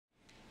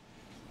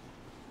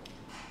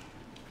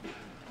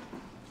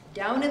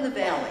Down in the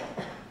valley,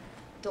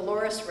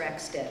 Dolores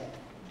Rackstead.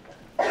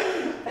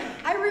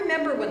 I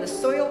remember when the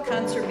soil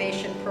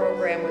conservation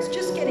program was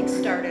just getting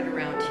started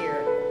around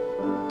here.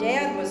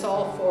 Dad was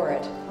all for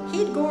it.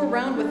 He'd go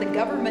around with the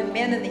government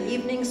men in the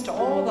evenings to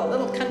all the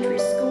little country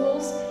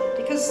schools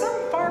because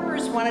some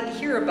farmers wanted to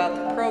hear about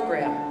the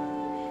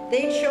program.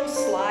 They'd show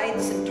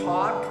slides and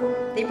talk.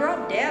 They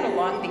brought Dad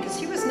along because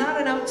he was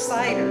not an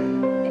outsider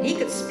and he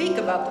could speak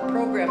about the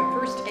program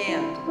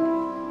firsthand.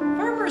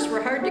 Farmers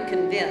were hard to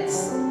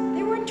convince.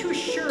 They weren't too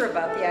sure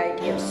about the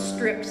idea of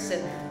strips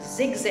and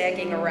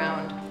zigzagging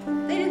around.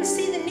 They didn't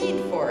see the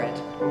need for it.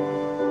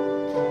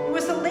 It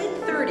was the late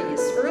 30s,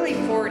 early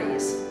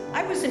 40s.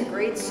 I was in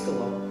grade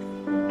school.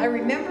 I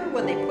remember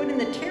when they put in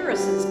the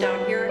terraces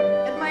down here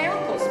at my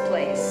uncle's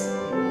place.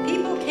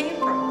 People came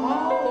from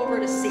all over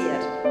to see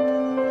it.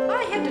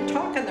 I had to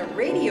talk on the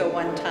radio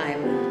one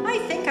time. I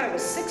think I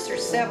was 6 or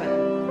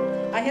 7.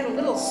 I had a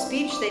little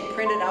speech they'd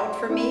printed out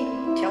for me,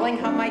 telling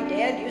how my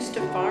dad used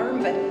to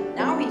farm, but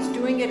now he's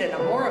doing it in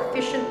a more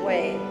efficient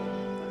way.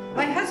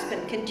 My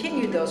husband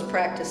continued those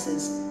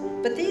practices,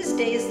 but these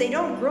days they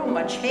don't grow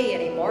much hay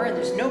anymore and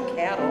there's no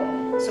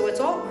cattle, so it's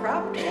all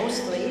cropped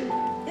mostly.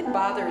 It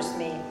bothers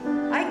me.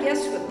 I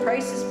guess with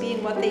prices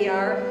being what they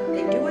are,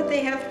 they do what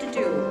they have to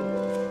do.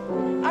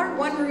 Our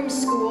one-room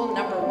school,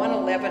 number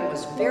 111,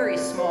 was very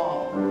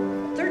small.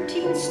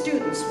 13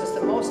 students was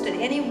the most at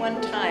any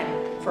one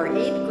time for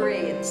 8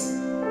 grades.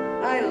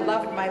 I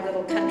loved my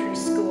little country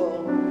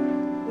school.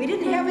 We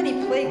didn't have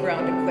any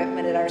playground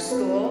equipment at our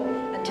school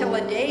until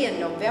a day in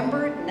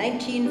November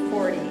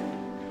 1940.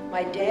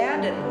 My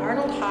dad and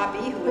Arnold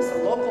Hoppy, who was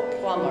a local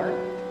plumber,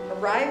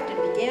 arrived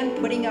and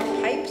began putting up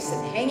pipes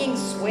and hanging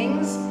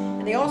swings,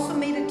 and they also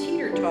made a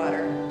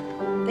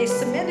teeter-totter. They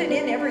cemented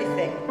in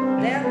everything.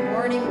 That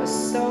morning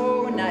was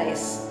so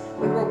nice.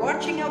 We were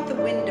watching out the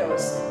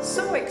windows,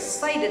 so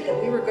excited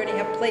that we were going to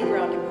have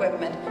playground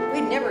equipment.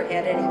 We'd never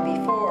had any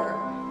before.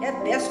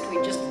 At best,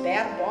 we'd just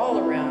bat ball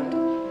around.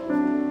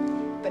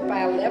 But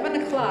by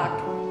 11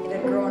 o'clock, it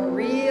had grown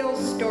real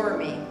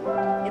stormy.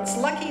 It's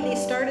lucky they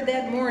started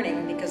that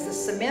morning because the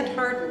cement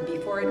hardened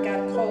before it got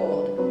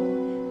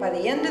cold. By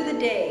the end of the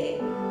day,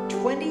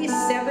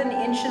 27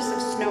 inches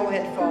of snow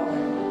had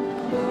fallen,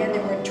 and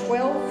there were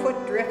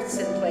 12-foot drifts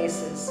in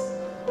places.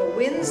 The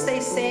winds, they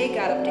say,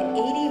 got up to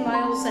 80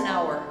 miles an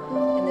hour,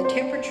 and the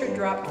temperature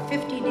dropped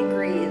 50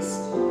 degrees.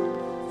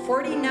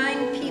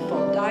 49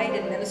 people died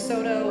in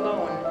Minnesota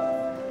alone.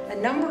 A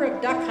number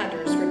of duck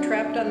hunters were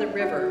trapped on the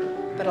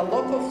river, but a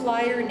local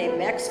flyer named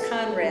Max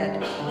Conrad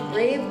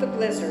braved the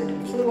blizzard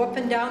and flew up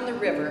and down the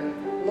river,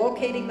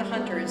 locating the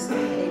hunters,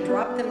 and he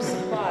dropped them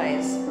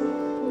supplies.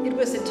 It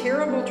was a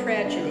terrible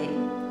tragedy.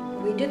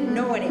 We didn't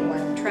know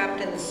anyone trapped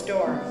in the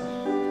storm.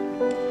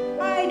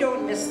 I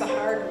don't miss the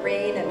hard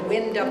rain and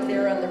wind up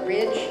there on the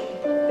ridge,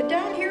 but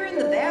down here in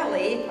the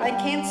valley, I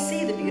can't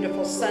see the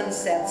beautiful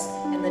sunsets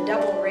and the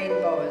double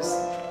rainbows.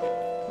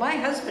 My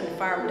husband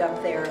farmed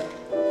up there,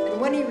 and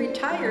when he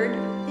retired,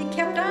 he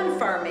kept on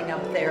farming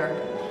up there.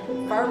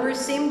 Farmers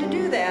seem to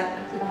do that.